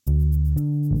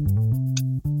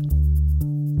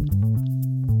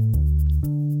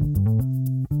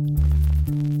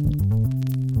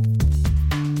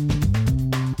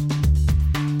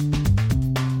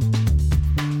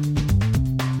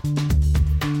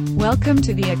Welcome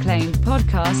to the acclaimed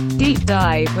podcast, Deep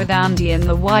Dive with Andy and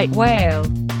the White Whale.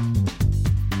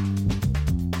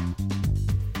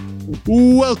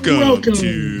 Welcome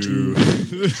to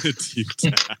Deep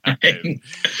Dive.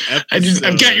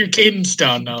 I've got your cadence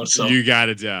down now. So you got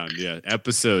it down. Yeah.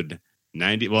 Episode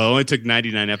 90. Well, it only took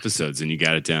 99 episodes and you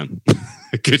got it down.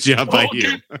 Good job by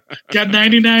you. Got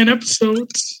 99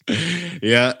 episodes.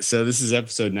 Yeah. So this is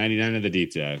episode 99 of the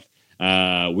Deep Dive.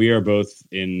 We are both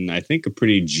in, I think, a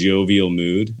pretty jovial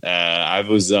mood. I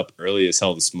was up early as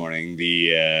hell this morning.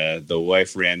 The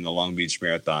wife ran the Long Beach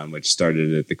Marathon, which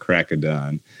started at the crack of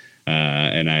dawn.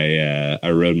 And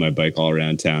I rode my bike all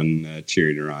around town,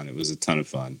 cheering her on. It was a ton of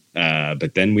fun.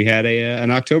 But then we had an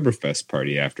Oktoberfest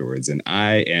party afterwards, and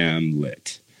I am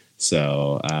lit.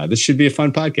 So this should be a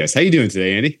fun podcast. How you doing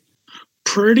today, Andy?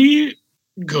 Pretty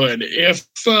good. If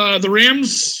the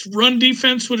Rams' run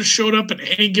defense would have showed up at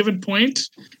any given point,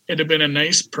 it'd have been a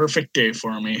nice, perfect day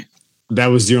for me. That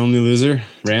was your only loser,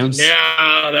 Rams?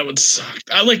 Yeah, that would suck.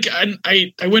 I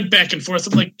went back and forth.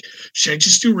 I'm like, should I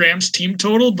just do Rams team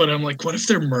total? But I'm like, what if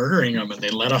they're murdering them and they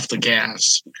let off the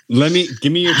gas? Give me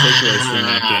your takeaways from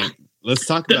that game. Let's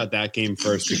talk about that game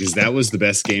first because that was the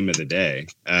best game of the day.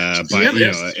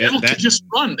 Just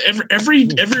run every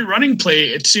running play.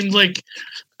 It seemed like,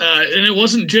 and it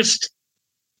wasn't just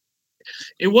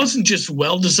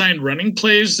well-designed running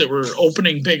plays that were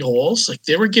opening big holes. Like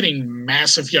they were getting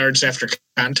massive yards after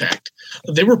contact.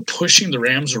 They were pushing the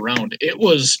Rams around. It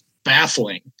was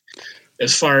baffling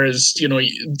as far as,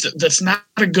 that's not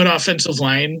a good offensive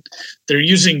line. They're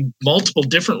using multiple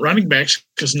different running backs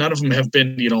because none of them have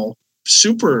been,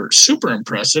 super, super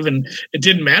impressive. And it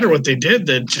didn't matter what they did.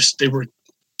 They were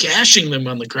gashing them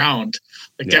on the ground.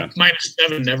 That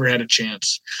 -7 never had a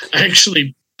chance. I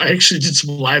actually did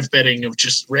some live betting of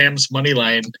just Rams money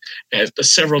line at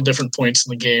several different points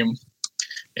in the game,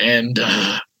 and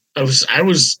I was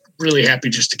really happy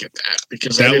just to get that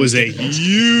because that was a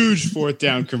huge fourth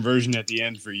down conversion at the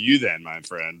end for you, then, my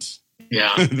friend.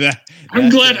 Yeah, I'm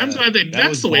glad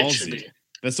that's the way it should be.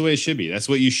 That's the way it should be. That's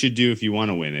what you should do if you want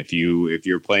to win. If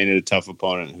you're playing a tough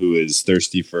opponent who is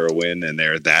thirsty for a win and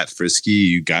they're that frisky,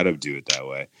 you got to do it that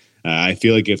way. I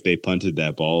feel like if they punted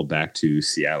that ball back to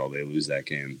Seattle, they lose that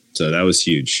game. So that was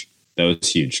huge.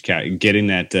 Getting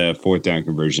that fourth down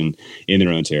conversion in their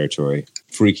own territory,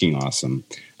 freaking awesome.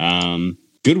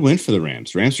 Good win for the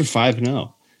Rams. Rams are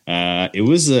 5-0.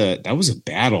 That was a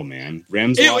battle, man.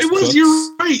 Rams. It was. Cooks. You're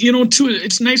right.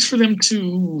 It's nice for them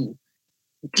to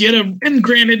get and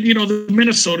granted, the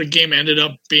Minnesota game ended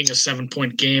up being a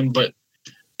 7-point game, but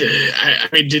I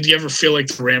mean, did you ever feel like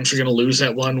the Rams were going to lose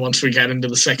that one once we got into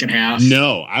the second half?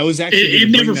 No, I was actually. It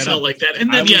never felt like that.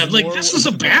 And then, this was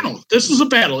a battle.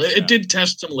 It did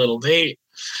test them a little. They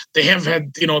have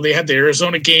had, they had the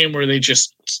Arizona game where they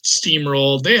just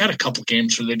steamrolled. They had a couple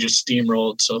games where they just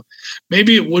steamrolled. So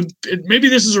maybe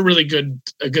this is a really good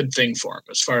thing for them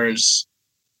as far as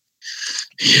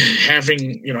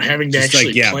having to just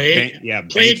actually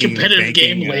play a competitive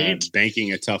game late,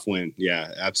 banking a tough win.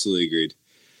 Yeah, absolutely agreed.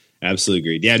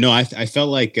 Yeah, no, I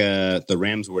felt like the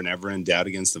Rams were never in doubt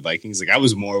against the Vikings. Like I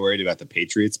was more worried about the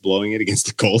Patriots blowing it against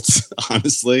the Colts,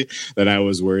 honestly, than I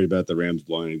was worried about the Rams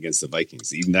blowing it against the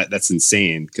Vikings. Even that's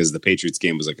insane because the Patriots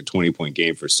game was like a 20-point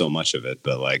game for so much of it.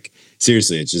 But like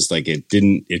seriously, it's just like it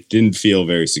didn't feel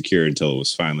very secure until it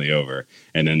was finally over.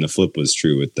 And then the flip was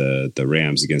true with the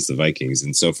Rams against the Vikings.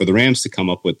 And so for the Rams to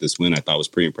come up with this win, I thought was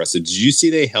pretty impressive. Did you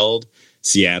see they held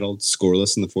Seattle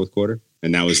scoreless in the fourth quarter,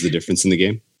 and that was the difference in the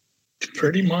game?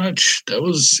 Pretty much. That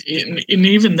was, and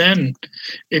even then,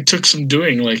 it took some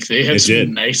doing. Like they had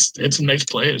some nice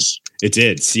plays. It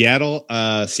did. Seattle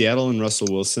and Russell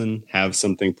Wilson have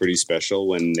something pretty special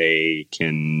when they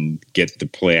can get the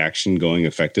play action going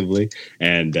effectively,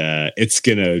 and it's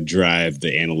gonna drive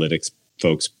the analytics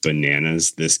folks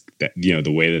bananas.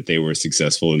 The way that they were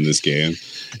successful in this game,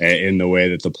 and the way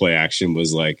that the play action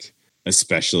was like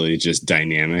especially just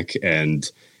dynamic and.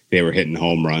 They were hitting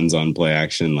home runs on play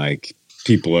action. Like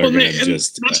people are going to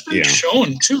just that's been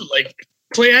shown too. Like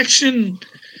play action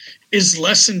is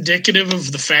less indicative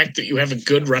of the fact that you have a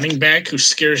good running back who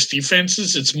scares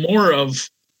defenses. It's more of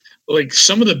like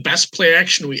some of the best play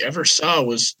action we ever saw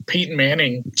was Peyton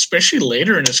Manning, especially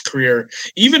later in his career.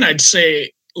 Even I'd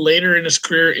say later in his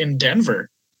career in Denver.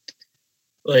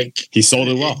 Like he sold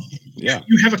it well. Yeah.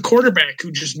 You have a quarterback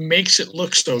who just makes it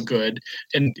look so good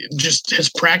and just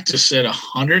has practiced it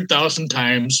 100,000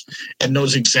 times and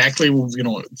knows exactly,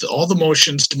 all the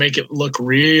motions to make it look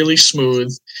really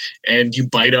smooth, and you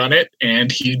bite on it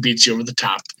and he beats you over the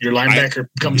top. Your linebacker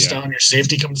comes down, your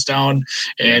safety comes down,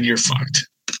 and you're fucked.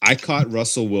 I caught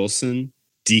Russell Wilson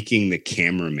deking the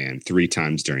cameraman 3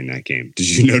 times during that game. Did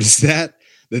you notice that?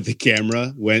 That the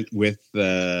camera went with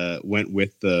the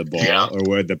ball, or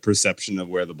where the perception of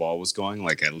where the ball was going,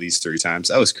 like at least 3 times.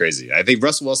 That was crazy. I think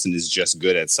Russell Wilson is just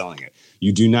good at selling it.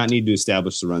 You do not need to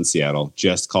establish the run, Seattle.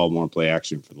 Just call more play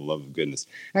action, for the love of goodness.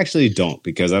 Actually, don't,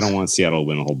 because I don't want Seattle to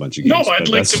win a whole bunch of games. No, I'd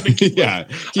like them to keep yeah.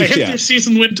 I have their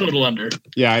season win total under.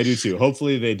 Yeah, I do too.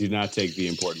 Hopefully they do not take the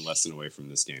important lesson away from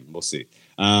this game. We'll see.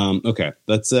 Okay,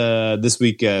 let's this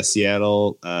week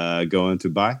Seattle going to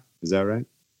bye. Is that right?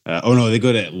 They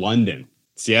go to London.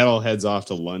 Seattle heads off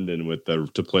to London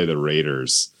to play the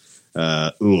Raiders.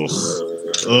 I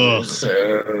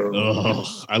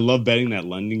love betting that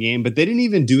London game, but they didn't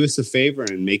even do us a favor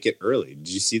and make it early. Did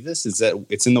you see this? It's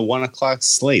in the 1:00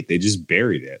 slate. They just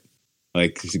buried it.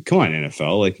 Like, come on,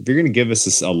 NFL. Like, if you're going to give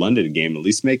us a London game, at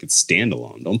least make it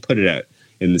standalone. Don't put it out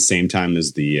in the same time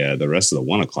as the rest of the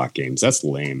 1:00 games. That's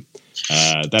lame.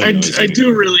 I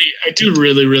do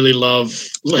really love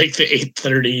like the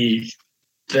 8:30,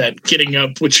 that getting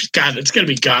up, which it's going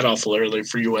to be god awful early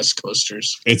for you West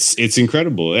Coasters. It's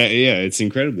incredible. Yeah, it's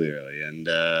incredibly early, and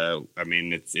I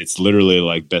mean it's literally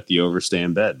like bet the over, stay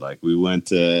in bed. Like we went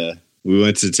to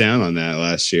town on that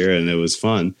last year, and it was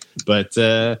fun. But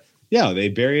yeah, they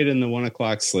buried in the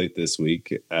 1:00 slate this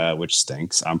week, which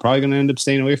stinks. I'm probably going to end up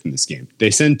staying away from this game.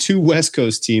 They send 2 West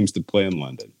Coast teams to play in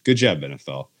London. Good job,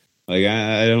 NFL. Like,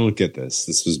 I don't get this.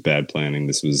 This was bad planning.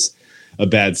 This was a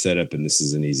bad setup, and this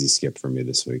is an easy skip for me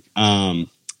this week.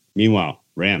 Meanwhile,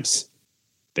 Rams,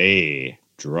 they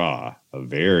draw a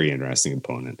very interesting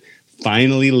opponent.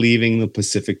 Finally leaving the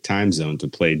Pacific time zone to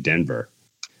play Denver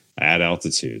at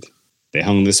altitude. They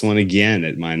hung this one again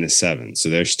at -7. So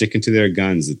they're sticking to their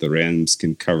guns that the Rams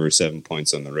can cover 7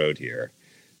 points on the road here.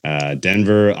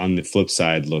 Denver, on the flip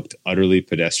side, looked utterly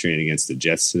pedestrian against the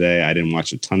Jets today. I didn't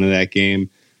watch a ton of that game.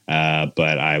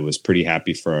 But I was pretty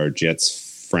happy for our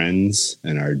Jets friends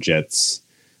and our Jets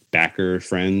backer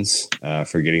friends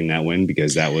for getting that win,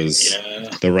 because that was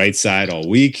the right side all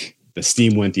week. The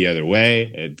steam went the other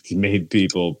way. It made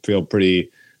people feel pretty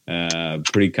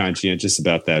conscientious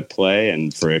about that play,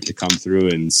 and for it to come through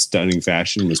in stunning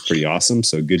fashion was pretty awesome.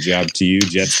 So good job to you,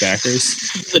 Jets backers.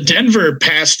 The Denver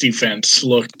pass defense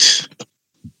looked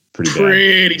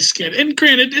pretty skid. And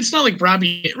granted, it's not like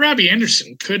Robbie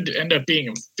Anderson could end up being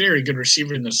a very good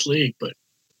receiver in this league,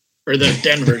 or the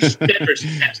Denver's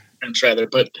pass defense rather.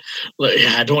 But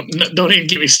yeah, don't even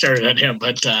get me started on him.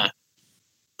 But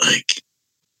like,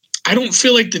 I don't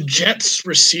feel like the Jets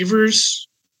receivers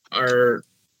are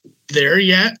there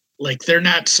yet. Like, they're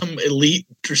not some elite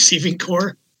receiving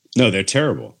core. No, they're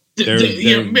terrible. They're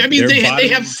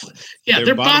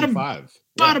bottom 5.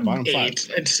 Bottom 8,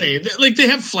 I'd say. Like, they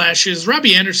have flashes.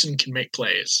 Robbie Anderson can make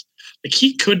plays. Like,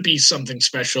 he could be something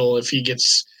special if he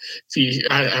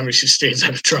obviously stays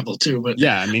out of trouble too. But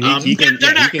yeah, I mean,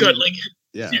 they're not good. Like,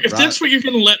 if that's what you're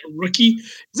going to let a rookie,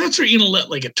 if that's what you're going to let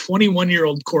like a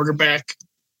 21-year-old quarterback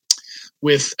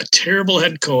with a terrible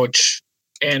head coach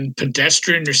and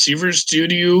pedestrian receivers do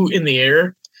to you in the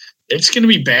air, it's going to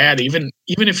be bad. Even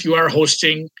if you are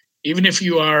hosting, even if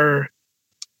you are.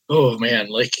 Oh man,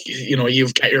 like, you know,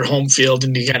 you've got your home field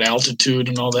and you got altitude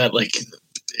and all that. Like,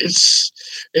 it's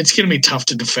going to be tough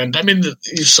to defend. I mean,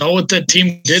 you saw what that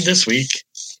team did this week.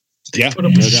 They put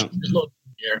up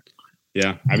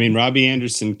yeah. I mean, Robbie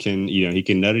Anderson can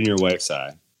nut in your wife's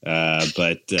eye.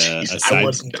 But I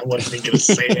wasn't going to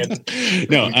say it.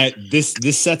 No,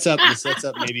 this sets up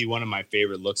maybe one of my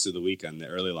favorite looks of the week on the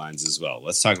early lines as well.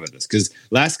 Let's talk about this, because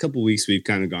last couple of weeks we've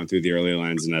kind of gone through the early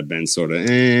lines and I've been sort of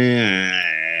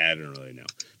I don't really know.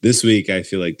 This week I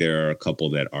feel like there are a couple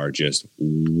that are just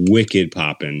wicked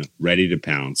popping, ready to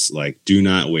pounce. Like, do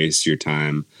not waste your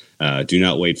time. Do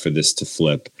not wait for this to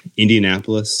flip.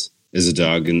 Indianapolis is a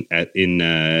dog in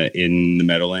the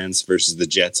Meadowlands versus the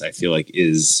Jets. I feel like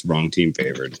is wrong team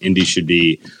favored. Indy should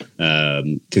be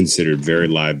considered very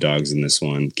live dogs in this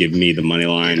one. Give me the money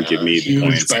line. Give me the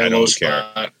points. I don't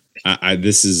care.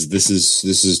 This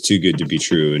is too good to be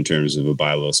true in terms of a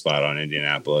buy low spot on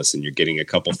Indianapolis, and you're getting a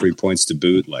couple free points to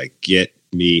boot. Like, get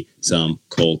me some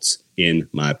Colts in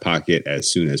my pocket as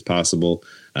soon as possible.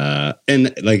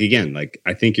 And like, again, like,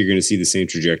 I think you're going to see the same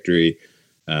trajectory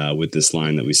with this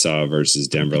line that we saw versus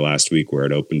Denver last week, where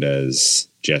it opened as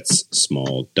Jets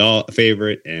small dog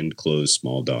favorite and closed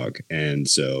small dog. And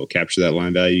so capture that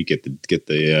line value, get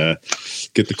the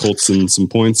Colts in some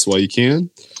points while you can.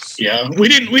 Yeah, we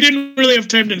didn't really have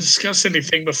time to discuss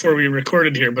anything before we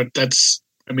recorded here, but that's,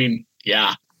 I mean,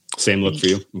 yeah. Same look for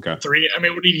you. Okay. 3. I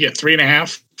mean, what do you get?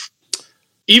 3.5?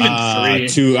 Even 3.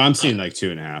 2. I'm seeing like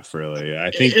 2.5. Really,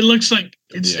 I think it looks like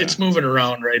it's moving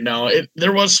around right now.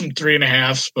 There was some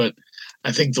 3.5s, but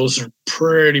I think those are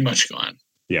pretty much gone.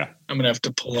 Yeah. I'm going to have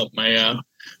to pull up my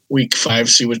week 5,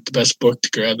 see what the best book to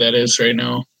grab that is right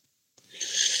now.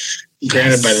 Yes.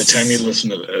 Granted, by the time you listen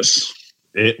to this,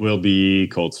 it will be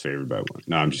Colts favored by 1.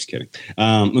 No, I'm just kidding.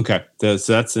 Okay, so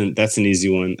that's an easy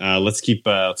one. Let's keep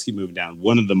moving down.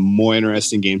 One of the more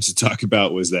interesting games to talk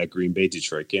about was that Green Bay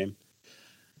Detroit game.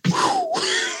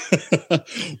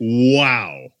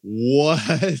 Wow,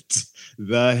 what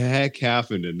the heck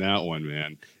happened in that one,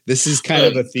 man? This is kind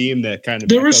of a theme that kind of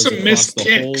there were some missed the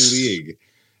kicks. Whole league.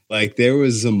 Like, there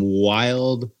was some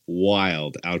wild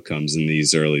outcomes in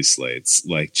these early slates.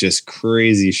 Like, just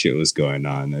crazy shit was going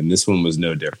on. And this one was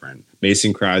no different.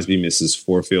 Mason Crosby misses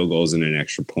 4 field goals and an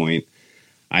extra point.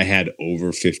 I had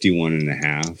over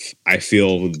 51.5. I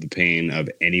feel the pain of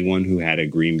anyone who had a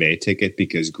Green Bay ticket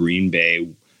because Green Bay,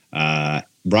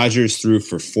 Rodgers threw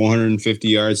for 450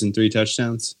 yards and 3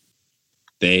 touchdowns.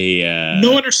 They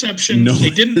no interceptions. They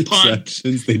didn't punt.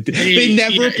 They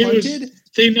never punted.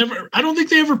 They never. I don't think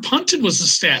they ever punted. Was the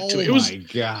stat to it? It was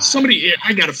God. Somebody.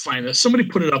 I gotta find this. Somebody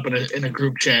put it up in a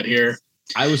group chat here.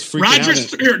 I was freaking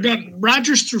out.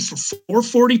 Rodgers threw for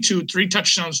 442, 3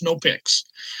 touchdowns, no picks.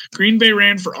 Green Bay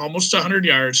ran for almost 100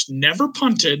 yards, never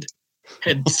punted,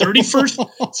 had 30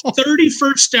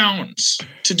 first downs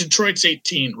to Detroit's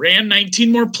 18, ran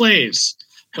 19 more plays,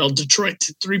 held Detroit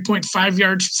to 3.5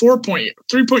 yards,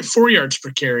 3.4 yards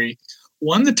per carry,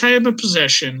 won the time of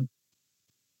possession,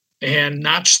 and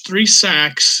notched 3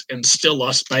 sacks and still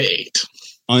lost by 8.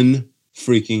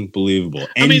 Unfreaking believable.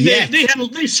 And I mean,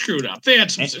 they screwed up. They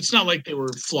had some. It's not like they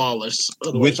were flawless.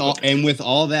 With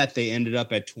all that, they ended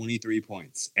up at 23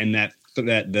 points, and that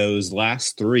those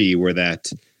last 3 were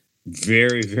that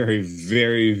very, very,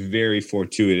 very, very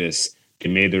fortuitous. They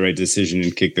made the right decision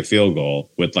and kicked the field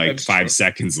goal with like That's 5 true.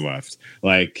 Seconds left.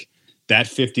 Like that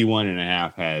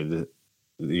 51.5 had.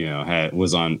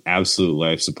 Was on absolute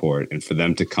life support, and for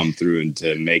them to come through and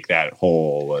to make that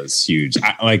hole was huge.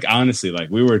 Honestly,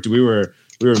 we were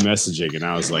messaging, and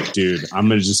I was like, dude,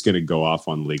 I'm just gonna go off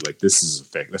on the league. Like, this is a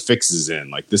fix. The fix is in.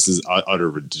 Like, this is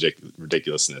utter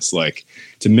ridiculousness. Like,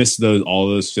 to miss all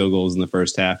those field goals in the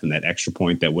first half and that extra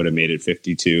point that would have made it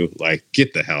 52. Like,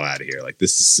 get the hell out of here. Like,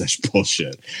 this is such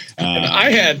bullshit.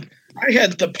 I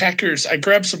had the Packers. I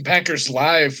grabbed some Packers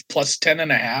live plus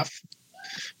 10.5.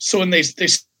 So when they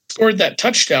scored that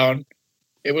touchdown,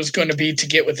 it was going to be to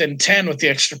get within 10 with the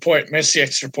extra point, miss the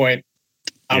extra point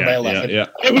out by 11. Yeah.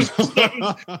 I was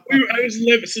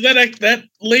living. So that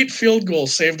late field goal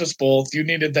saved us both. You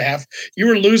needed the half. You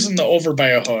were losing the over by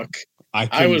a hook.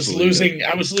 I was losing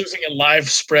a live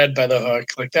spread by the hook.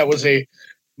 Like, that was a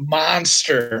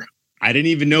monster. I didn't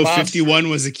even know 51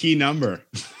 was a key number.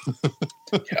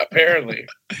 Yeah, apparently.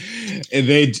 And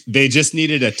they just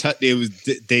needed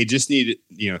they just needed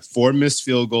 4 missed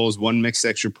field goals, 1 mixed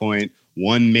extra point,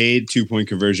 1 made 2-point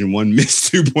conversion, 1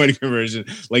 missed 2-point conversion.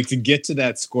 Like, to get to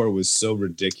that score was so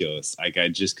ridiculous. Like, I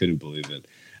just couldn't believe it.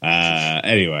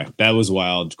 Anyway, that was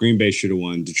wild. Green Bay should have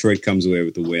won. Detroit comes away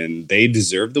with the win. They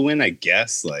deserve the win, I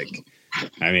guess. Like,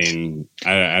 I mean,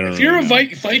 I don't know. If you're a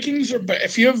Vikings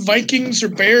if you have Vikings or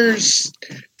Bears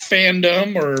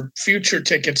fandom or future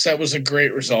tickets, that was a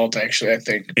great result. Actually, I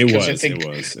think it was.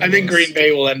 I think Green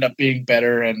Bay will end up being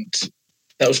better, and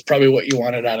that was probably what you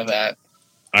wanted out of that.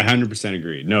 I 100%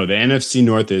 agree. No, the NFC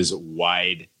North is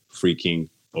wide freaking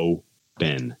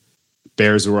open.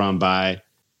 Bears were on bye.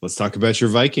 Let's talk about your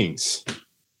Vikings.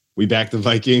 We backed the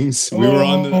Vikings. I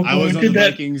was on the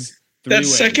Vikings. That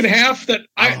second half that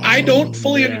I don't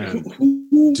fully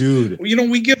dude.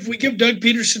 We give Doug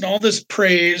Peterson all this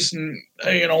praise and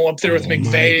up there with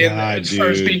McVay as far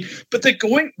as being, but the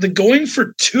going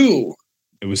for 2.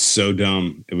 It was so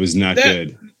dumb. It was not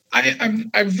good.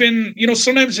 I've been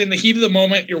sometimes in the heat of the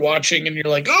moment you're watching and you're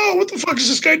like, oh, what the fuck is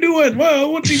this guy doing?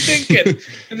 Well, what's he thinking?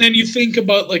 And then you think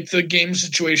about like the game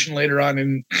situation later on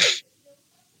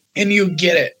and you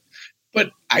get it. But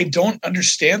I don't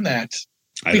understand that.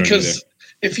 Because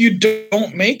if you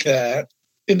don't make that,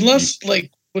 unless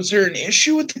was there an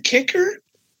issue with the kicker?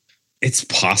 It's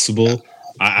possible.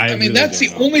 I mean, really that's the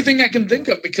only thing I can think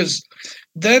of, because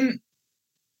then,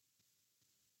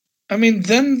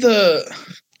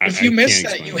 if you miss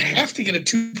that, you have to get a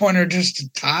 2-pointer just to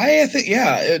tie. I think,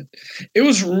 it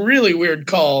was really weird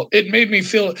call. It made me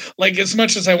feel like, as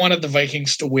much as I wanted the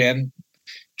Vikings to win,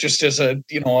 just as a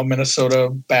Minnesota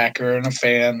backer and a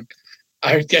fan,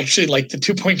 I actually like the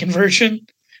 2-point conversion,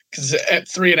 because at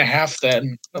 3.5,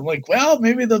 then I'm like, well,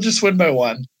 maybe they'll just win by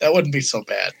 1. That wouldn't be so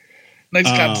bad. Nice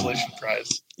consolation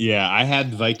prize. Yeah, I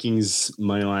had Vikings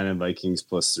money line and Vikings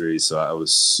 +3, so I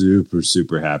was super,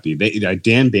 super happy.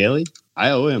 Dan Bailey, I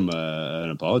owe him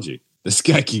an apology. This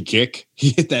guy can kick. He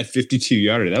hit that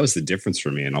 52-yarder. That was the difference for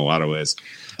me in a lot of ways.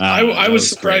 I was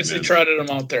surprised they trotted him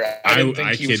out there. I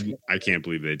can't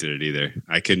believe they did it either.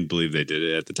 I couldn't believe they did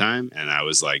it at the time. And I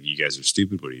was like, you guys are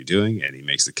stupid. What are you doing? And he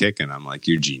makes the kick. And I'm like,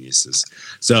 you're geniuses.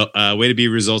 So way to be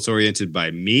results oriented by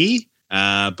me.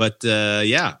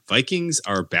 Yeah, Vikings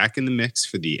are back in the mix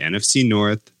for the NFC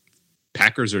North.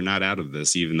 Packers are not out of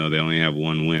this, even though they only have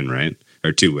one win, right?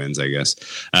 Or 2 wins, I guess.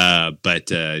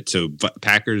 So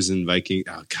Packers and Vikings.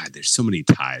 Oh God, there's so many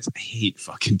ties. I hate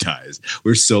fucking ties.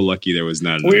 We're so lucky there was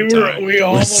not. We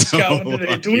almost got one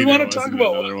today. Do we want to talk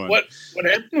about what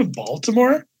happened with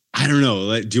Baltimore? I don't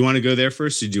know. Do you want to go there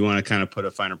first, or do you want to kind of put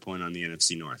a finer point on the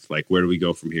NFC North? Like, where do we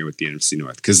go from here with the NFC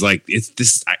North? Because it's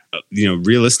this.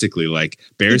 Realistically,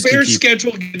 Bears. The Bears'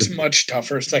 schedule gets much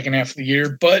tougher second half of the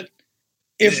year, but.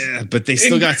 But they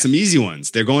still got some easy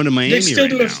ones. They're going to Miami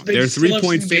right now. They're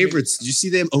 3-point favorites. Did you see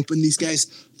them open these guys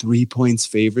 3 points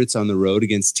favorites on the road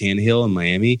against Tannehill in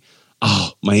Miami?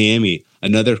 Oh, Miami,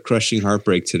 another crushing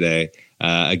heartbreak today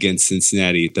against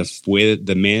Cincinnati. The way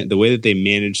that they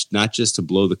managed not just to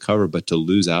blow the cover but to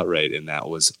lose outright, and that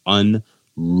was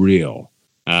unreal.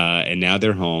 And now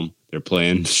they're home. They're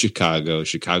playing Chicago.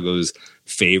 Chicago's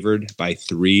favored by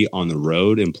 3 on the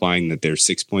road, implying that they're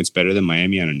 6 points better than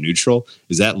Miami on a neutral.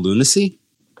 Is that lunacy?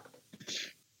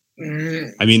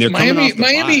 I mean, they're coming off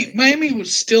the Miami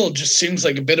was still just seems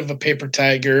like a bit of a paper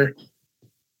tiger.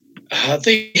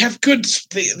 They have good.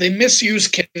 They misuse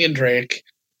Kenyon Drake.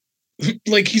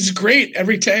 He's great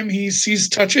every time he sees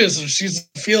touches or sees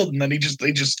the field, and then they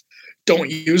just don't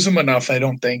use him enough. I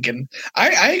don't think, and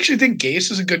I actually think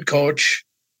Gase is a good coach.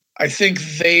 I think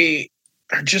they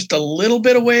are just a little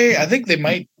bit away. I think they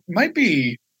might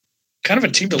be kind of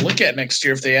a team to look at next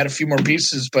year if they add a few more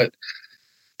pieces. But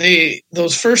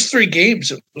those first 3 games,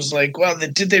 it was like, wow,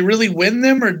 did they really win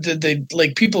them, or did they?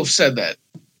 People have said that.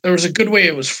 There was a good way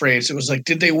it was phrased. It was like,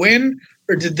 did they win,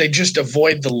 or did they just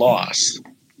avoid the loss?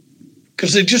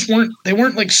 Because they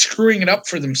weren't screwing it up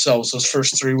for themselves those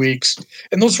first 3 weeks,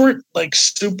 and those weren't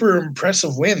super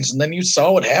impressive wins. And then you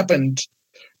saw what happened.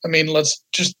 I mean, the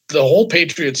whole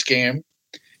Patriots game,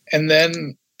 and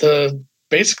then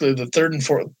basically the third and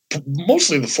fourth,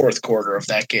 mostly the fourth quarter of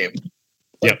that game.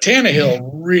 Tannehill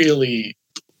really,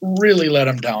 really let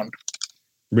him down.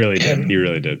 Really did. He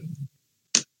really did.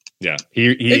 Yeah,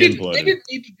 he imploded. They didn't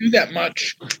need to do that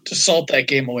much to salt that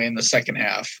game away in the second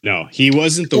half. No, he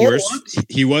wasn't the worst.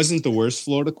 He wasn't the worst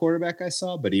Florida quarterback I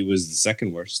saw, but he was the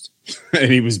second worst,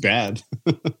 and he was bad.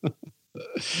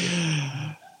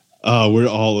 We're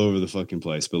all over the fucking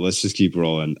place, but let's just keep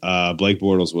rolling. Blake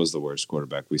Bortles was the worst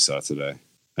quarterback we saw today.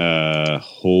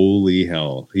 Holy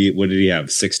hell. What did he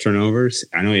have? 6 turnovers?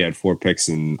 I know he had 4 picks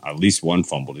and at least 1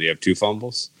 fumble. Did he have 2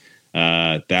 fumbles?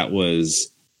 That was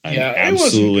an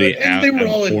absolutely they were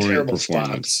all in terrible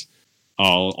performance.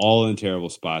 All in terrible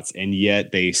spots. And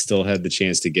yet they still had the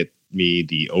chance to get me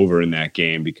the over in that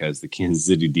game because the Kansas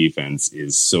City defense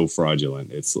is so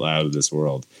fraudulent. It's out of this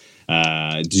world.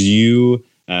 Do you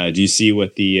see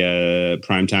what the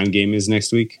primetime game is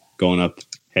next week? Going up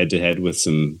head-to-head with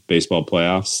some baseball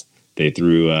playoffs. They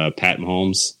threw Pat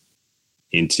Mahomes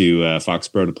into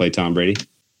Foxborough to play Tom Brady.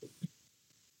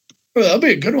 Well, that'll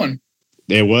be a good one.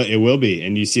 It will be.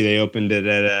 And you see they opened it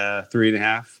at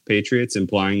 3.5 Patriots,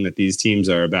 implying that these teams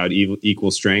are about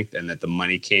equal strength and that the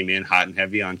money came in hot and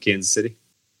heavy on Kansas City.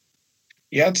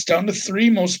 Yeah, it's down to 3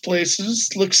 most places.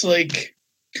 Looks like,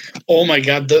 oh my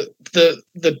God,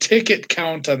 the ticket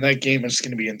count on that game is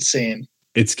going to be insane.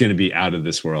 It's going to be out of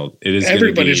this world. It is.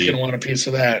 Everybody's going to want a piece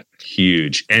of that.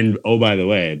 Huge. And oh, by the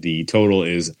way, the total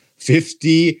is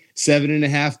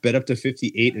 57.5, bet up to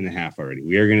 58.5 already.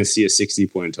 We are going to see a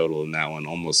 60-point total in that one,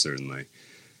 almost certainly.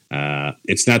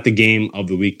 It's not the game of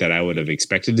the week that I would have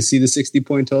expected to see the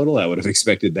 60-point total. I would have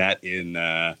expected that in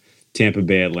Tampa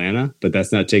Bay, Atlanta, but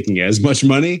that's not taking as much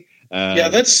money.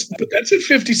 That's at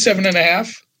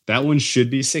 57.5. That one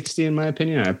should be 60 in my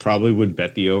opinion. I probably would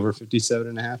bet the over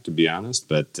 57.5 to be honest,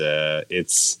 but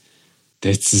this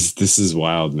is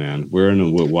wild, man. The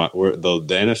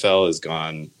NFL has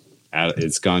gone.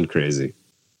 It's gone crazy.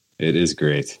 It is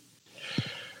great.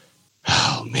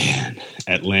 Oh man,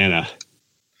 Atlanta.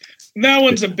 That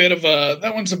one's a bit of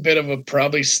a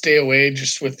probably stay away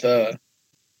just with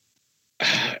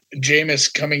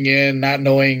Jameis coming in, not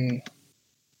knowing.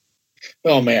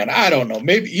 Oh man, I don't know.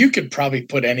 Maybe you could probably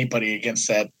put anybody against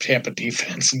that Tampa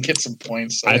defense and get some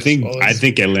points. I think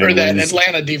Atlanta or that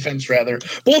Atlanta defense rather.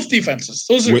 Both defenses.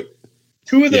 Those are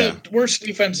two of the worst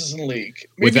defenses in the league.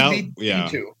 Maybe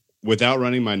Without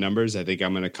running my numbers, I think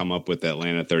I'm going to come up with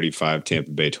Atlanta 35,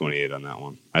 Tampa Bay 28 on that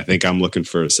one. I think I'm looking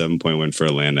for a 7-point win for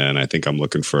Atlanta, and I think I'm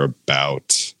looking for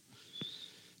about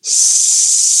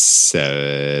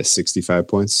 65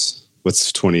 points.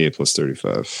 What's 28 plus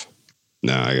 35?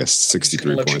 No, I guess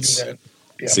 63 points.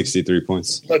 Yeah. 63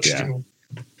 points. Let's do.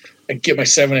 I get my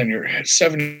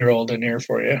 7-year-old in here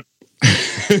for you.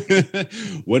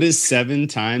 What is 7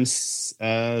 times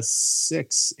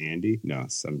 6, Andy? No,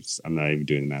 I'm not even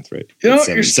doing the math right. You know,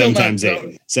 seven, you're still 7 times not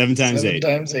 8. 7 times 8. 7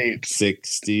 times 8.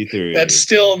 63. That's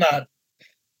still not.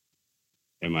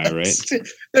 Am I right?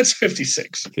 That's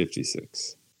 56.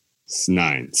 56. It's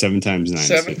 9. 7 times 9.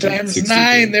 7 times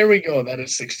 9. There we go. That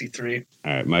is 63.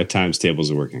 All right, my times tables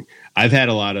are working. I've had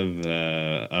a lot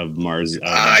of Mars.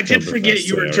 I did forget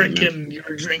you were drinking. You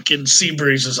were drinking sea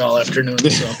breezes all afternoon.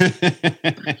 So,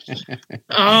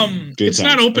 it's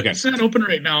not open. Okay. It's not open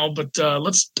right now. But I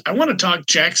want to talk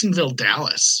Jacksonville,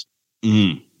 Dallas.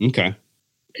 Okay.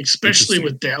 Especially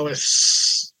with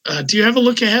Dallas. Do you have a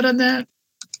look ahead on that?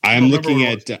 I'm looking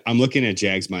at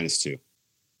Jags -2.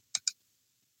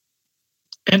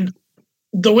 And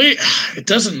the way it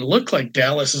doesn't look like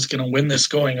Dallas is going to win this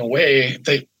going away.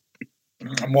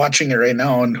 I'm watching it right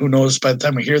now, and who knows? By the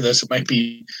time we hear this, it might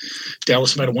be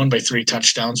Dallas might have won by 3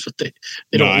 touchdowns, but they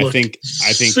don't look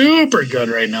I think super good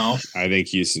right now. I think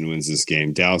Houston wins this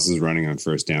game. Dallas is running on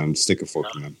first down. Stick a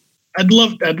fork in them. I'd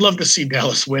love to see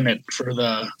Dallas win it for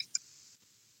the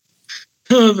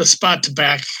spot to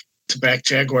back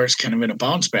Jaguars kind of in a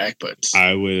bounce back, but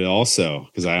I would also,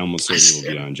 because I almost certainly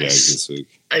will be on Jags this week.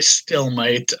 I still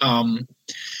might.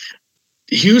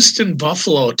 Houston,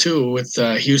 Buffalo too, with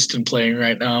Houston playing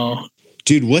right now.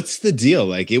 Dude, what's the deal?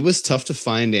 Like, it was tough to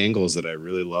find angles that I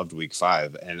really loved week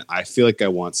 5, and I feel like I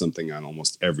want something on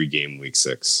almost every game week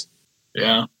 6.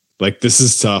 Yeah, like this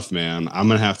is tough, man. I'm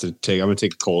gonna go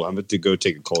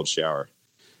take a cold shower.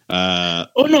 I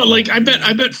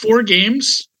bet 4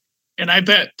 games, and I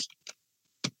bet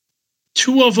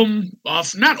 2 of them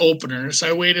off, not openers.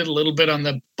 I waited a little bit on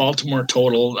the Baltimore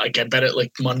total. Like I bet it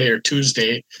like Monday or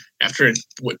Tuesday after it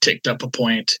ticked up a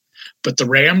point. But the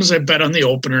Rams, I bet on the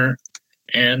opener,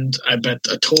 and I bet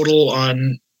a total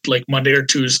on like Monday or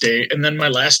Tuesday. And then my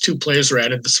last 2 plays were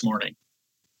added this morning.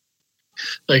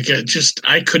 Like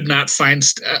I could not find.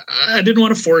 I didn't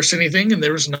want to force anything, and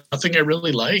there was nothing I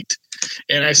really liked.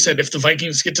 And I said if the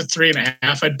Vikings get to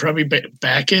 3.5, I'd probably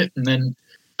back it, and then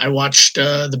I watched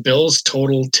the Bills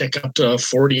total tick up to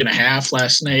 40.5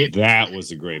 last night. That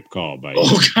was a great call by you.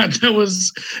 Oh God, I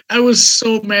was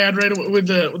so mad right away with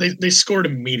they scored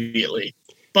immediately.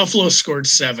 Buffalo scored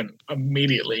 7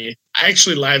 immediately. I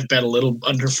actually live bet a little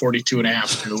under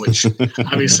 42.5 too, which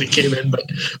obviously came in. But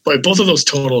boy, both of those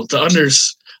totals, the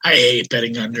unders. I hate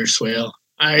betting unders, Whale.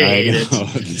 I hate it.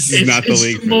 This is not the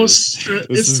league.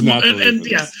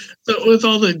 With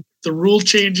all the rule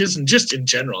changes and just in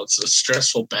general, it's a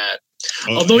stressful bet.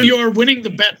 Although you are winning the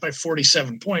bet by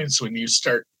 47 points when you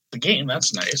start the game,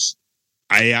 that's nice.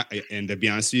 And to be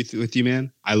honest with you,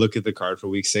 man, I look at the card for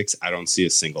week 6. I don't see a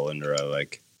single under I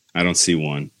like. I don't see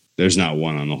one. There's not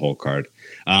one on the whole card.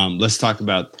 Let's talk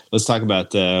about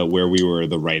where we were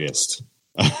the rightest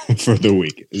for the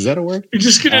week. Is that a word? You're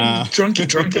just gonna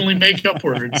drunkenly make up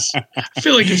words. I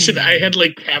feel like I had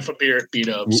like half a beer at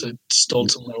B-Dubs. I stole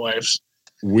some of my wife's.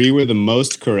 We were the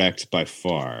most correct by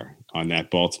far on that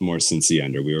Baltimore Cincy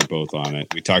under. We were both on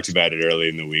it. We talked about it early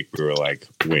in the week. We were like,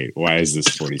 wait, why is this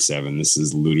 47? This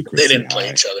is ludicrous. They didn't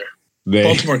play each other.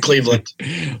 Baltimore, Cleveland.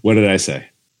 What did I say?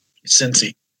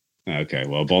 Cincy. Okay,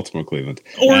 well, Baltimore, Cleveland.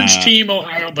 Orange team,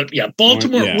 Ohio. But yeah,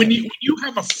 Baltimore, when you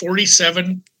have a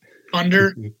 47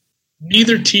 under,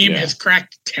 neither team has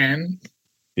cracked 10.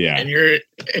 Yeah, and you're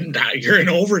in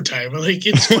overtime. Like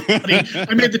it's funny.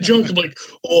 I made the joke. I'm like,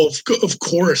 of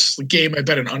course, the game I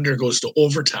bet an under goes to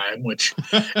overtime. Which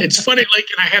it's funny. Like,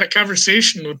 and I had a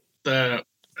conversation with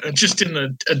just in a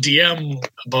DM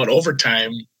about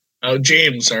overtime.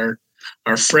 James, our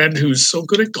friend who's so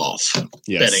good at golf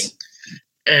betting,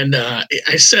 and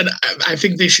I said I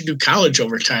think they should do college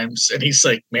overtimes, and he's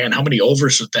like, man, how many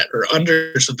overs with that or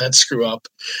unders would that screw up?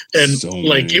 And so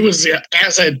like it was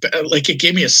it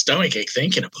gave me a stomachache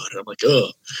thinking about it. I'm like,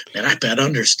 oh man, I bet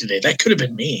unders today. That could have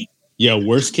been me. Yeah,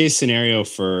 worst case scenario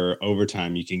for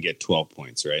overtime, you can get 12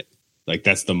 points, right? Like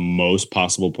that's the most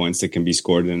possible points that can be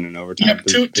scored in an overtime.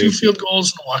 Yeah, two field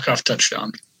goals and a walk-off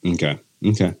touchdown. Okay.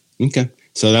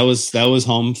 So that was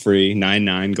home free,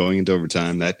 9-9 going into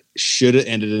overtime. That should have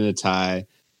ended in a tie.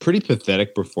 Pretty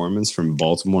pathetic performance from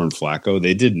Baltimore and Flacco.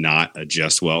 They did not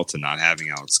adjust well to not having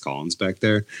Alex Collins back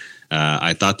there.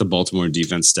 I thought the Baltimore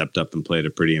defense stepped up and played a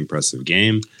pretty impressive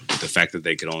game. The fact that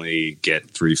they could only get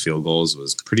 3 field goals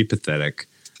was pretty pathetic.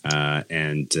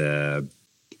 And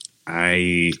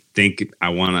I think I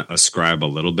want to ascribe a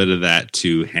little bit of that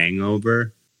to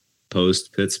hangover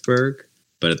post-Pittsburgh.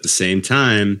 But at the same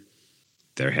time,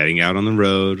 they're heading out on the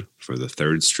road for the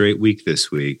third straight week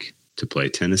this week to play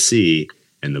Tennessee,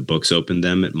 and the books opened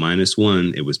them at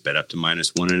 -1. It was bet up to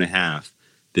 -1.5.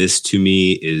 This, to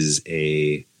me, is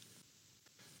a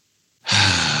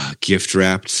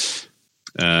gift-wrapped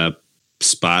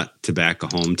spot to back a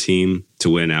home team to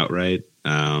win outright.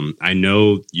 I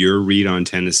know your read on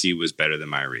Tennessee was better than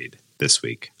my read this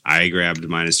week. I grabbed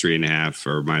 -3.5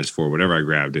 or -4, whatever I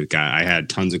grabbed. I had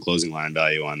tons of closing line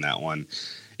value on that one.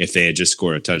 If they had just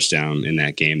scored a touchdown in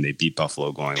that game, they beat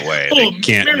Buffalo going away. Oh,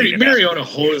 Mariota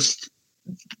host.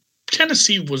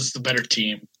 Tennessee was the better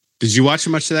team. Did you watch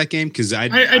much of that game? Because I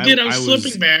did. I was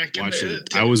flipping back.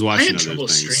 I was watching. I had trouble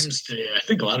other things. Streams today. I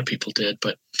think a lot of people did,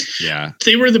 but yeah,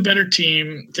 they were the better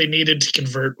team. They needed to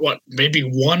convert maybe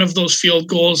one of those field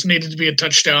goals needed to be a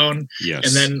touchdown. Yes,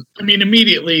 and then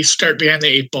immediately start behind the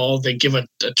 8 ball. They give a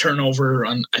turnover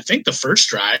on I think the first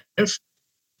drive.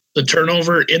 The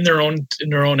turnover in their own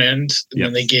end, and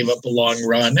then they gave up a long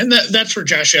run, and that's where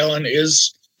Josh Allen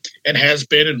is and has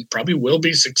been and probably will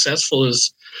be successful.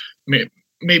 Is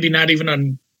maybe not even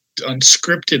on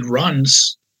scripted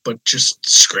runs, but just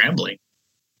scrambling.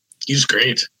 He's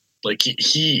great. Like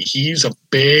he's a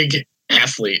big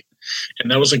athlete,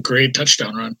 and that was a great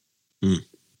touchdown run.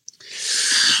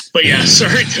 But yeah,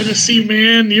 sorry, Tennessee,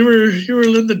 man. You were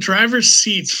in the driver's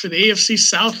seats for the AFC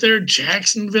South there.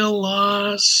 Jacksonville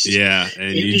lost. Yeah,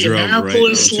 and you drove right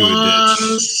into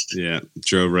a ditch. Yeah,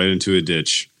 drove right into a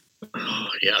ditch. Oh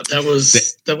yeah, that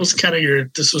was kind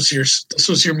of this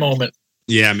was your moment.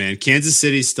 Yeah, man. Kansas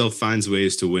City still finds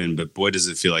ways to win, but boy, does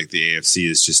it feel like the AFC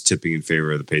is just tipping in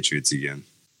favor of the Patriots again.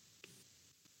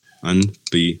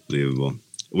 Unbelievable.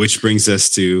 Which brings us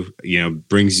to,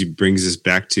 brings us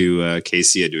back to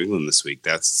KC at New England this week.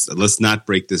 Let's not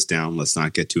break this down. Let's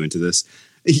not get too into this.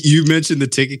 You mentioned the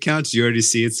ticket counts. You already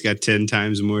see it's got 10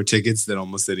 times more tickets than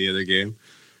almost any other game.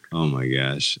 Oh my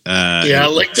gosh. The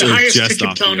highest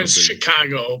ticket count is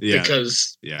Chicago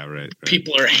because right.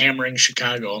 People are hammering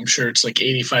Chicago. I'm sure it's like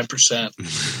 85%.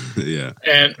 Yeah.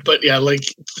 But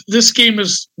this game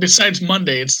is, besides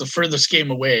Monday, it's the furthest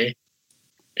game away.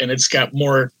 And it's got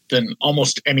more than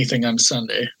almost anything on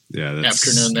Sunday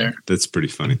afternoon there. That's pretty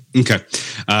funny. Okay.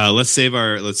 Let's save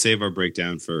our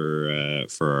breakdown for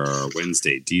our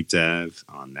Wednesday deep dive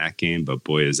on that game. But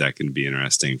boy, is that going to be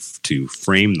interesting to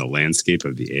frame the landscape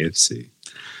of the AFC.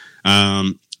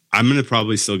 I'm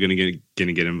probably still going to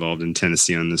get involved in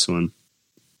Tennessee on this one.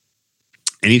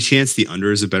 Any chance the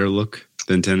under is a better look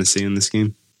than Tennessee in this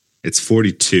game? It's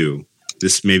 42.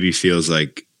 This maybe feels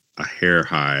like a hair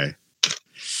high.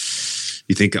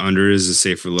 You think under is a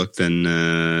safer look than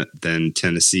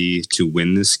Tennessee to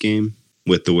win this game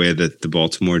with the way that the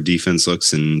Baltimore defense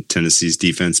looks and Tennessee's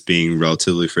defense being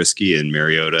relatively frisky and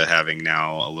Mariota having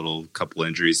now a couple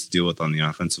injuries to deal with on the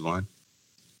offensive line?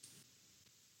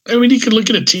 You could look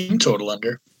at a team total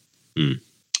under.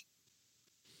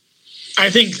 I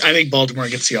think Baltimore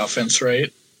gets the offense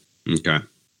right. Okay.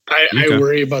 I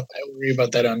worry about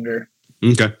that under.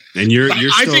 Okay. And you're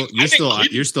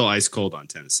still ice cold on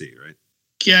Tennessee, right?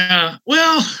 Yeah,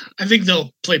 well, I think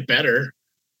they'll play better,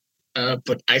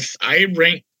 but I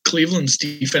rank Cleveland's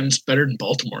defense better than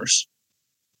Baltimore's.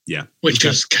 Yeah, which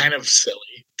is kind of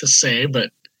silly to say,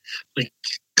 but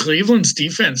Cleveland's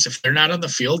defense, if they're not on the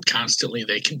field constantly,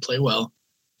 they can play well.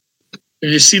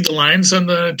 Did you see the lines on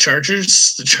the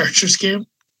Chargers game?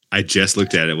 I just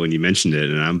looked at it when you mentioned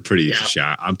it, and I'm pretty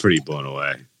shocked. I'm pretty blown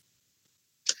away.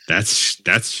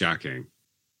 That's shocking.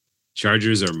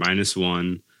 Chargers are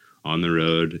 -1. On the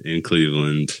road in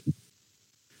Cleveland.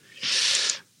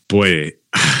 Boy,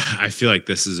 I feel like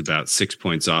this is about 6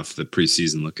 points off the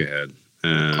preseason look ahead.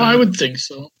 I would think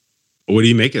so. What do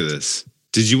you make of this?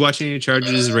 Did you watch any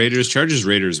Chargers Raiders? Chargers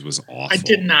Raiders was awful. I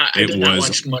did not. I did not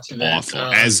watch much of that. Awful.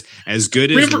 As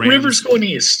good as Rivers going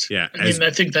east. Yeah,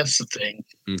 I think that's the thing.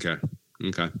 Okay.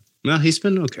 Well, he's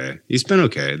been okay.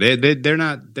 They're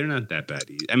not that bad.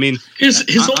 I mean, his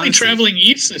only traveling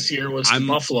east this year was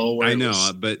Buffalo. I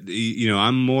know, but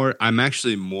I'm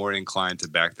actually more inclined to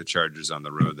back the Chargers on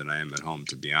the road than I am at home.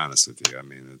 To be honest with you, I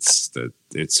mean,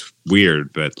 it's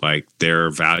weird, but their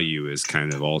value is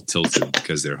kind of all tilted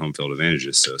because their home field advantage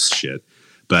is so shit.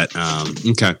 But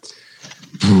okay.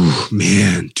 Ooh,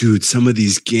 man, dude, some of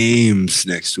these games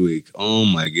next week. Oh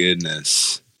my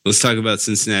goodness. Let's talk about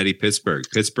Cincinnati-Pittsburgh.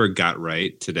 Pittsburgh got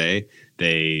right today.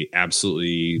 They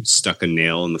absolutely stuck a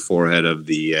nail in the forehead of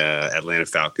the Atlanta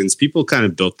Falcons. People kind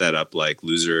of built that up like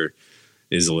loser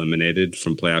is eliminated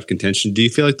from playoff contention. Do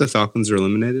you feel like the Falcons are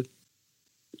eliminated?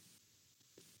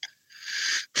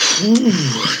 Ooh,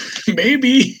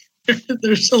 maybe.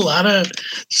 There's a lot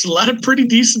of pretty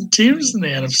decent teams in the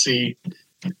NFC.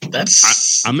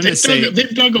 That's I'm going to say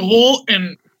they've dug a hole,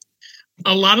 and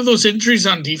a lot of those injuries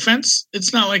on defense.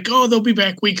 It's not like they'll be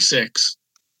back week 6.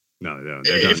 No, they're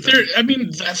if done. they're, I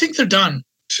mean, I think they're done.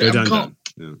 They're done.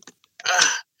 Yeah.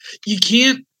 You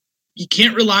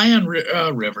can't rely on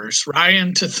Rivers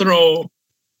Ryan to throw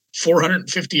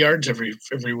 450 yards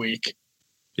every week.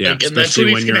 Yeah, and that's what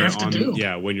he's gonna have to do.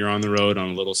 Yeah, when you're on the road on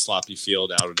a little sloppy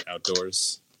field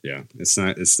outdoors. Yeah, it's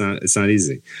not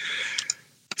easy.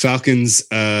 Falcons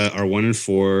are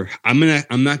 1-4.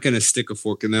 I'm not gonna stick a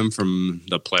fork in them from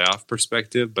the playoff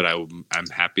perspective, but I'm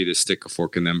happy to stick a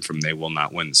fork in them from they will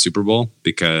not win the Super Bowl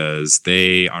because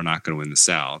they are not going to win the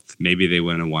South. Maybe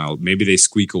they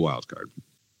squeak a wild card,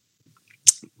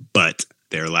 but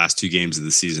their last 2 games of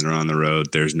the season are on the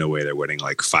road. There's no way they're winning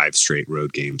like 5 straight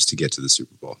road games to get to the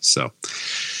Super Bowl. So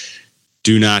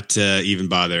do not even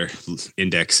bother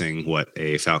indexing what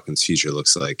a Falcons future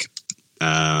looks like.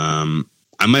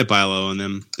 I might buy low on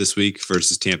them this week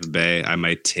versus Tampa Bay. I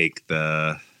might take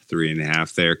the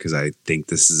 3.5 there because I think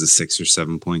this is a 6 or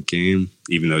 7 point game,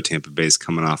 even though Tampa Bay is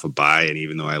coming off a bye. And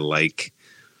even though I like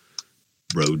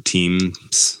road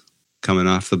teams coming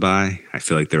off the bye, I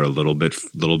feel like they're a little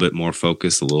bit more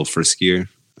focused, a little friskier.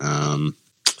 And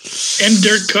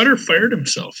Dirk Cutter fired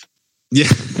himself.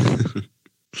 Yeah.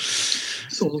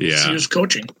 So he was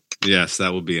coaching. Yes,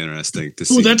 that will be interesting to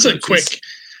see. Oh, that's a quick.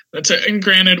 And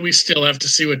granted, we still have to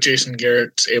see what Jason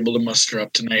Garrett's able to muster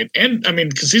up tonight. And I mean,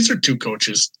 because these are 2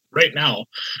 coaches right now.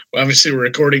 Obviously, we're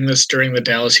recording this during the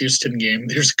Dallas-Houston game.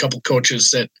 There's a couple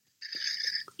coaches that,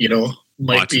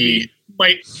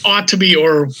 ought to be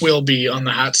or will be on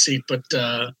the hot seat. But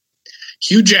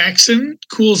Hugh Jackson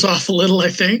cools off a little, I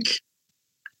think.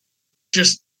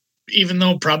 Just even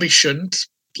though probably shouldn't.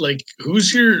 Like,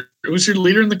 who's your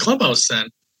leader in the clubhouse then?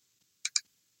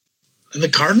 The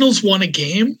Cardinals won a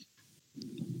game.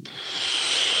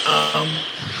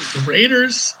 The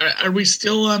Raiders, are we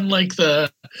still on like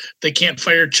they can't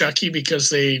fire Chucky because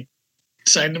they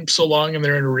signed him so long and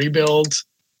they're in a rebuild?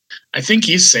 I think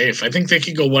he's safe. I think they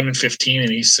could go 1-15 and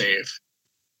he's safe.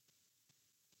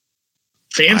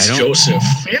 Vance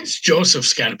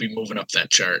Joseph's got to be moving up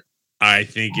that chart. I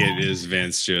think it is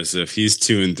Vance Joseph. He's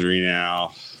 2-3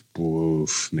 now.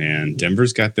 Oof, man.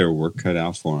 Denver's got their work cut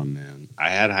out for them, man. I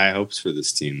had high hopes for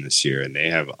this team this year, and they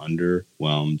have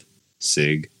underwhelmed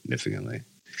significantly.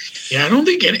 Yeah, I don't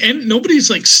think and nobody's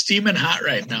like steaming hot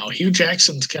right now. Hugh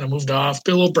Jackson's kind of moved off.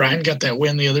 Bill O'Brien got that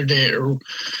win the other day. Or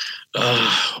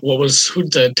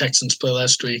who'd the Texans play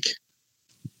last week?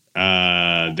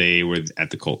 They were at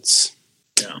the Colts.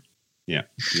 Yeah.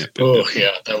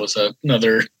 That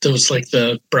was like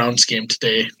the Browns game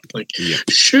today. Like,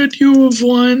 should you have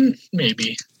won?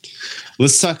 Maybe.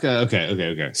 Let's talk.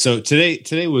 Okay. So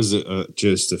today was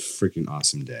just a freaking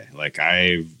awesome day. Like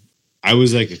I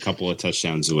was like a couple of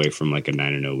touchdowns away from like a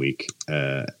 9-0 week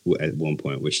at one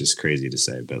point, which is crazy to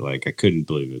say, but like I couldn't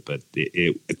believe it. But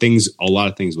a lot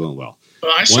of things went well.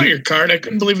 Well, I saw your card. I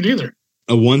couldn't believe it either.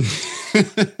 One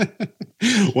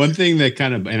thing that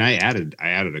kind of, and I added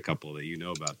a couple that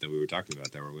about that we were talking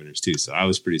about that were winners too. So I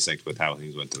was pretty psyched with how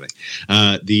things went today.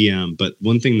 But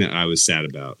one thing that I was sad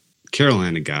about,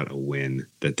 Carolina got a win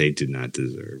that they did not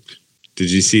deserve.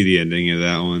 Did you see the ending of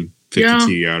that one?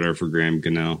 52-yarder for Graham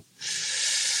Gano.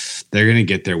 They're gonna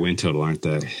get their win total, aren't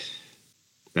they?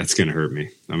 That's gonna hurt me.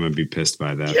 I'm gonna be pissed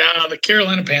by that. Yeah, the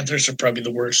Carolina Panthers are probably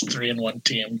the worst 3-1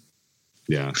 team.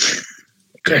 Yeah.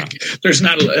 Yeah. There's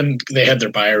not, and they had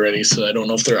their bye already, so I don't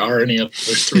know if there are any other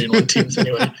 3-1 teams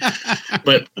anyway.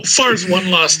 But as far as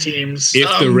 1-loss teams, if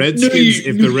the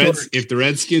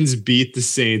Redskins beat the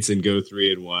Saints and go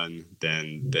 3-1,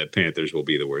 then the Panthers will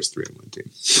be the worst 3-1 team.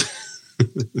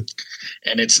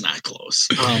 And it's not close.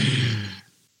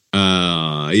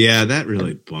 Yeah, that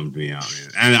really bummed me out,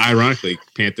 man. And ironically,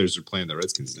 Panthers are playing the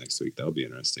Redskins next week. That'll be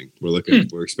interesting. We're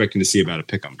expecting to see about a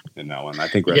pick 'em in that one. I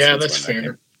think. Yeah, that's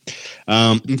fair.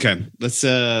 Okay, let's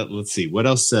see what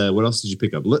else did you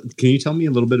pick up. Can you tell me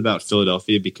a little bit about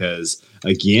Philadelphia, because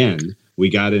again we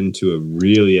got into a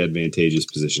really advantageous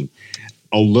position.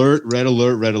 Red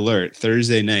alert,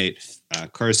 Thursday night,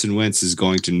 Carson Wentz is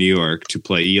going to New York to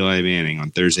play Eli Manning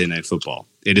on Thursday Night Football.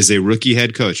 It is a rookie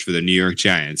head coach for the New York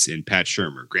Giants in Pat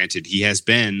Shurmur. Granted, he has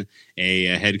been a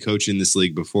head coach in this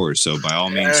league before, so by all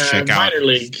means, check out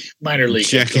minor league.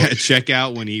 Check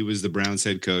out when he was the Browns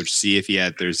head coach. See if he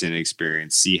had Thursday night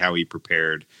experience. See how he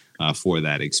prepared for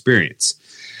that experience.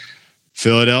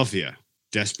 Philadelphia,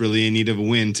 desperately in need of a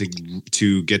win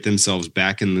to get themselves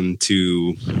back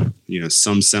into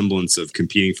some semblance of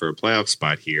competing for a playoff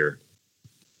spot here.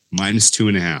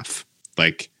 -2.5.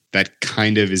 Like, that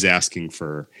kind of is asking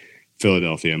for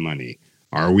Philadelphia money.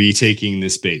 Are we taking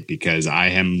this bait? Because I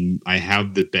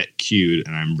have the bet queued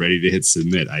and I'm ready to hit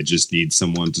submit. I just need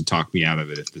someone to talk me out of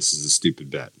it if this is a stupid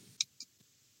bet.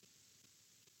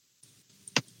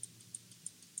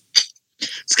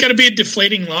 It's got to be a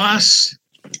deflating loss.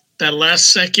 That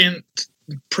last second,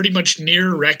 pretty much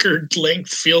near record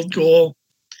length field goal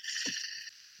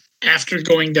after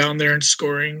going down there and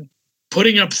scoring,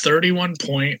 putting up 31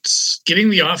 points, getting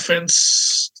the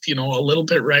offense, a little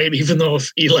bit right, even though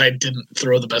if Eli didn't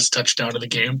throw the best touchdown of the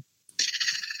game.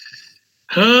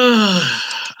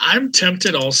 I'm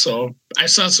tempted also. I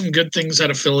saw some good things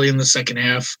out of Philly in the second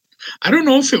half. I don't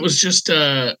know if it was just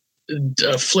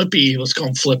Flippy, let's call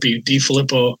him Flippy,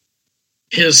 DiFilippo,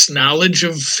 his knowledge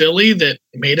of Philly that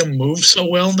made him move so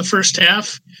well in the first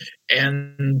half,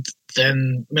 and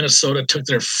then Minnesota took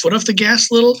their foot off the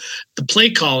gas a little. The play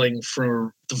calling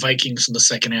for the Vikings in the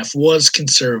second half was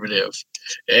conservative.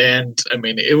 And I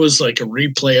mean, it was like a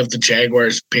replay of the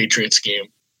Jaguars-Patriots game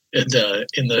in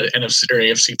the NFC or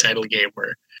AFC title game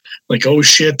where, like, oh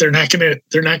shit, they're not gonna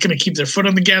keep their foot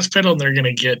on the gas pedal and they're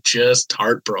gonna get just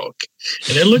heartbroken.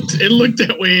 And it looked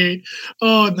that way.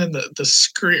 Oh, and then the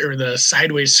screen or the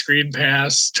sideways screen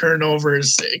pass,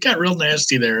 turnovers, it got real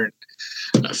nasty there.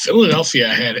 Philadelphia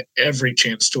had every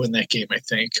chance to win that game, I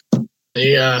think.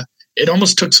 It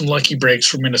almost took some lucky breaks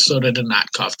for Minnesota to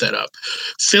not cough that up.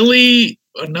 Philly,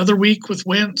 another week with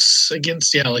Wentz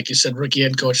against, like you said, rookie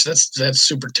head coach. That's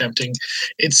super tempting.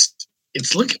 It's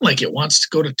looking like it wants to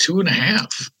go to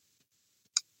 2.5.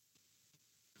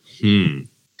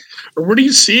 Or what are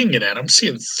you seeing it at? I'm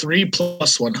seeing 3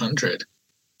 plus 100.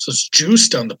 So it's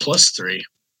juiced on the plus 3.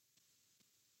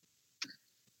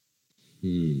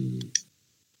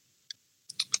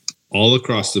 All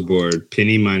across the board,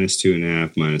 Penny minus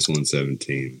 2.5, minus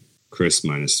 117. Chris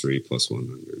minus 3 plus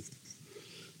 100.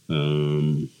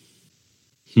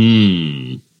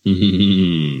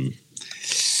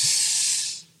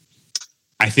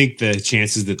 I think the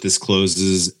chances that this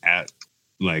closes at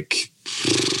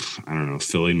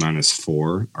Philly minus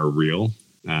 4 are real.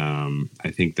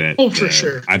 I think that for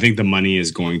sure. I think the money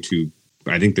is going to.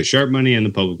 I think the sharp money and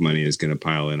the public money is going to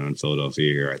pile in on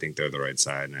Philadelphia here. I think they're the right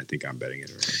side, and I think I'm betting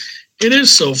it early. It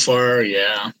is so far,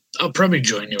 yeah. I'll probably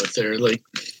join you with there.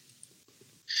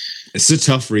 It's a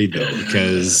tough read though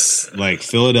because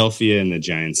Philadelphia and the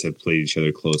Giants have played each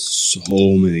other close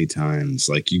so many times.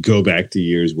 You go back to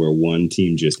years where one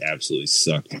team just absolutely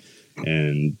sucked,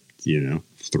 and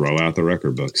throw out the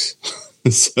record books.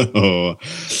 So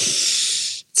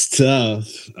it's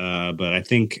tough, but I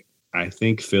think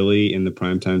Philly in the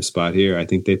primetime spot here, I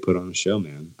think they put on a show,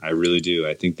 man. I really do.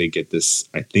 I think they get this.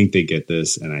 And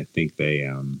I think they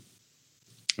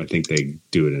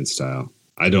do it in style.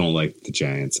 I don't like the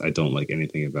Giants. I don't like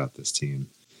anything about this team.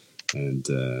 And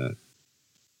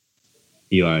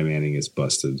Eli Manning is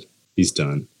busted. He's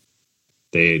done.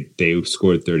 They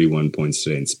scored 31 points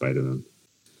today in spite of him.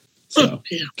 So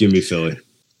give me Philly.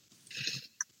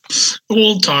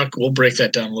 We'll break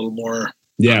that down a little more.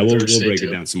 Yeah, we'll break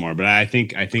it down some more. But I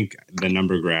think the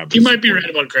number grab. You might be right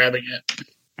about grabbing it.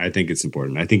 I think it's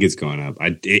important. I think it's going up.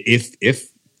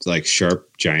 If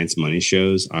sharp Giants money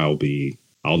shows, I'll be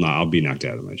knocked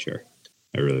out of my chair.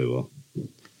 I really will.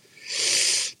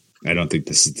 I don't think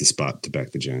this is the spot to back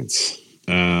the Giants.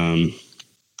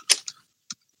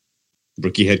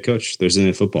 Rookie head coach. There's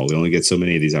in football. We only get so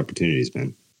many of these opportunities,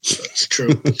 man. That's true.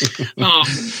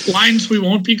 Lines we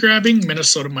won't be grabbing.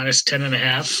 Minnesota minus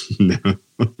 10.5. No.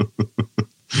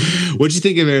 What'd you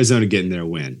think of Arizona getting their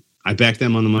win? I backed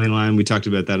them on the money line. We talked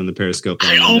about that on the Periscope.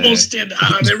 I almost did.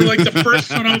 They were the first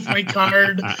one off my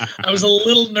card. I was a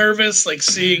little nervous,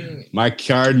 seeing my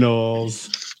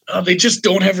Cardinals. They just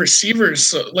don't have receivers.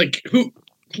 So, who?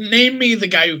 Name me the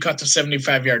guy who caught the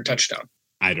 75-yard touchdown.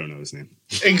 I don't know his name.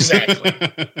 Exactly.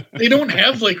 They don't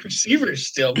have receivers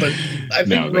still, but I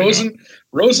think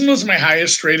Rosen was my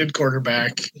highest rated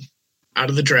quarterback out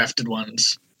of the drafted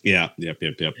ones. Yeah. Yep.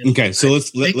 Okay, so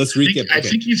let's recap. I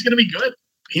think he's going to be good.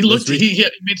 He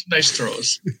made some nice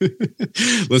throws.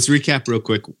 Let's recap real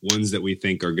quick ones that we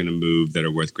think are going to move that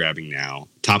are worth grabbing now.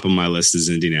 Top of my list is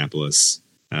Indianapolis.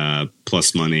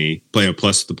 Plus money,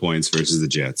 plus the points versus the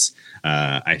Jets.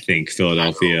 I think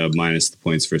Philadelphia minus the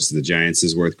points versus the Giants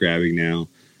is worth grabbing now.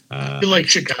 If you like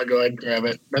Chicago, I'd grab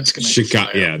it. That's going to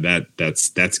Chicago. Yeah,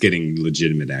 that's getting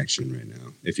legitimate action right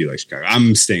now. If you like Chicago,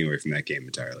 I'm staying away from that game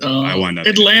entirely. I want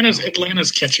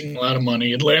Atlanta's catching a lot of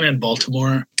money. Atlanta and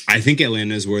Baltimore. I think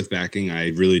Atlanta is worth backing. I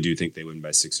really do think they win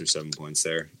by 6 or 7 points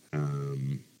there.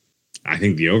 I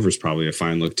think the over is probably a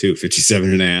fine look too.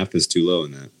 57.5 is too low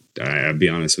in that. I'll be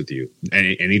honest with you.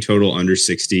 Any total under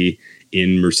 60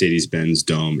 in Mercedes-Benz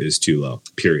Dome is too low,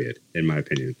 period, in my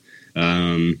opinion.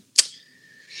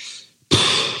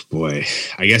 Boy,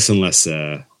 I guess unless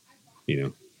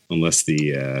unless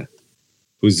the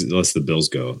Bills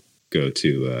go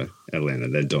to Atlanta,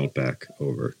 then don't back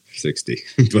over 60.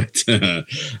 But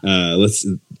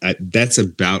that's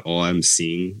about all I'm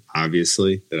seeing,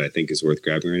 obviously, that I think is worth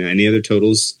grabbing right now. Any other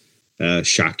totals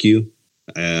shock you?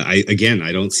 I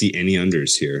don't see any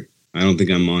unders here. I don't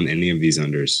think I'm on any of these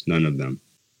unders. None of them.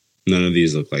 None of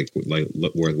these look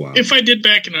look worthwhile. If I did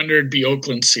back an under, it'd be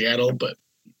Oakland, Seattle, but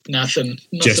nothing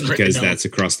just because right that's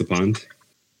across the pond.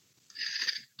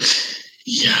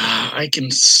 Yeah, I can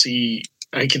see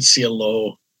a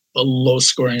low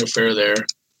scoring affair there.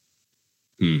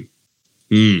 Okay.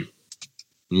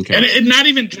 And not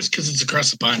even just because it's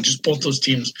across the pond, just both those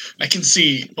teams. I can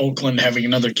see Oakland having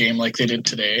another game like they did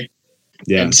today.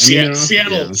 Yeah, and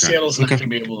Seattle's not going to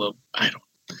be able to.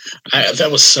 That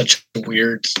was such a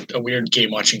weird game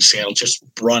watching Seattle just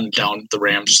run down the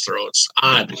Rams' throats.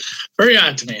 Odd, very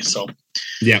odd to me. So,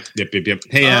 yep.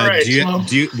 Hey, right,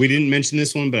 we didn't mention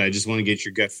this one, but I just want to get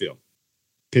your gut feel.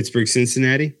 Pittsburgh,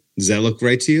 Cincinnati. Does that look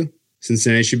right to you?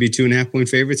 Cincinnati should be 2.5-point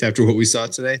favorites after what we saw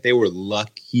today. They were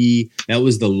lucky. That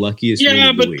was the luckiest.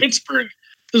 Yeah, but Pittsburgh,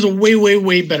 there's a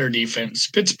way better defense.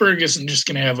 Pittsburgh isn't just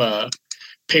going to have a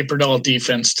paper doll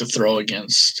defense to throw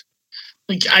against.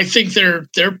 Like, I think they're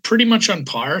pretty much on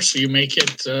par. So you make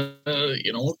it,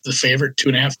 the favorite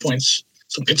 2.5 points.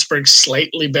 So Pittsburgh's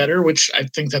slightly better, which I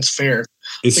think that's fair.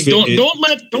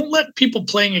 Don't let people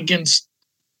playing against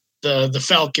the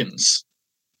Falcons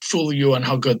fool you on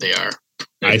how good they are.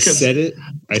 I said it.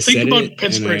 Think about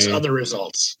Pittsburgh's other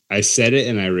results. I said it,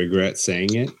 and I regret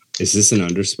saying it. Is this an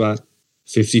under spot?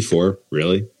 54,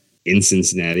 really? In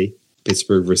Cincinnati?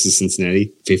 Pittsburgh versus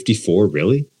Cincinnati? 54,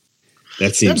 really?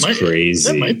 That seems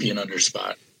crazy. That might be an under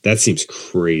spot. That seems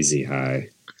crazy high.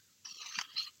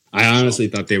 I honestly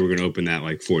thought they were going to open that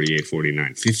like 48,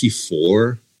 49.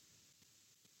 54?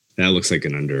 That looks like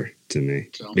an under to me.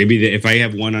 So, maybe if I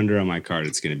have one under on my card,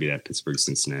 it's going to be that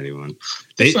Pittsburgh-Cincinnati one.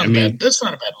 That's not a bad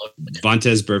look.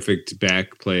 Vontez Burfict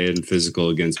back playing physical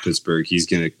against Pittsburgh. He's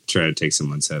going to try to take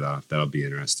someone's head off. That'll be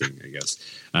interesting, I guess.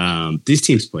 These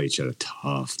teams play each other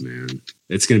tough, man.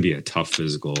 It's going to be a tough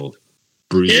physical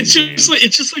It's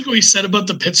just like what we said about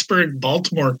the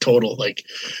Pittsburgh-Baltimore total. Like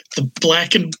the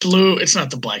black and blue, it's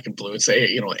not the black and blue. It's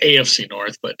AFC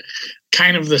North, but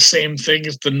kind of the same thing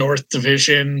as the North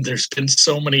Division. There's been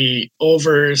so many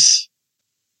overs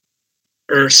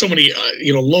or so many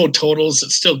low totals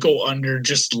that still go under,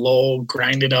 just low,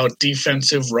 grinded out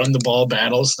defensive, run the ball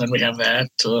battles. Then we have that.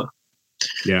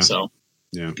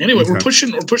 Anyway, we're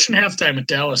pushing halftime at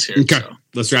Dallas here. Okay,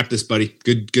 let's wrap this, buddy.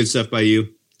 Good stuff by you.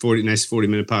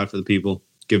 40-minute pod for the people.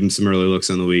 Give them some early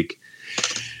looks on the week.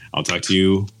 I'll talk to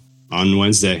you on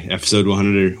Wednesday, episode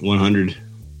 100.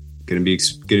 Gonna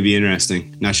be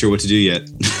interesting. Not sure what to do yet.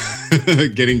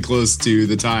 Getting close to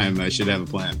the time. I should have a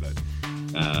plan, but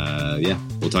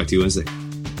we'll talk to you Wednesday.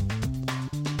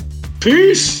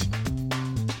 Peace.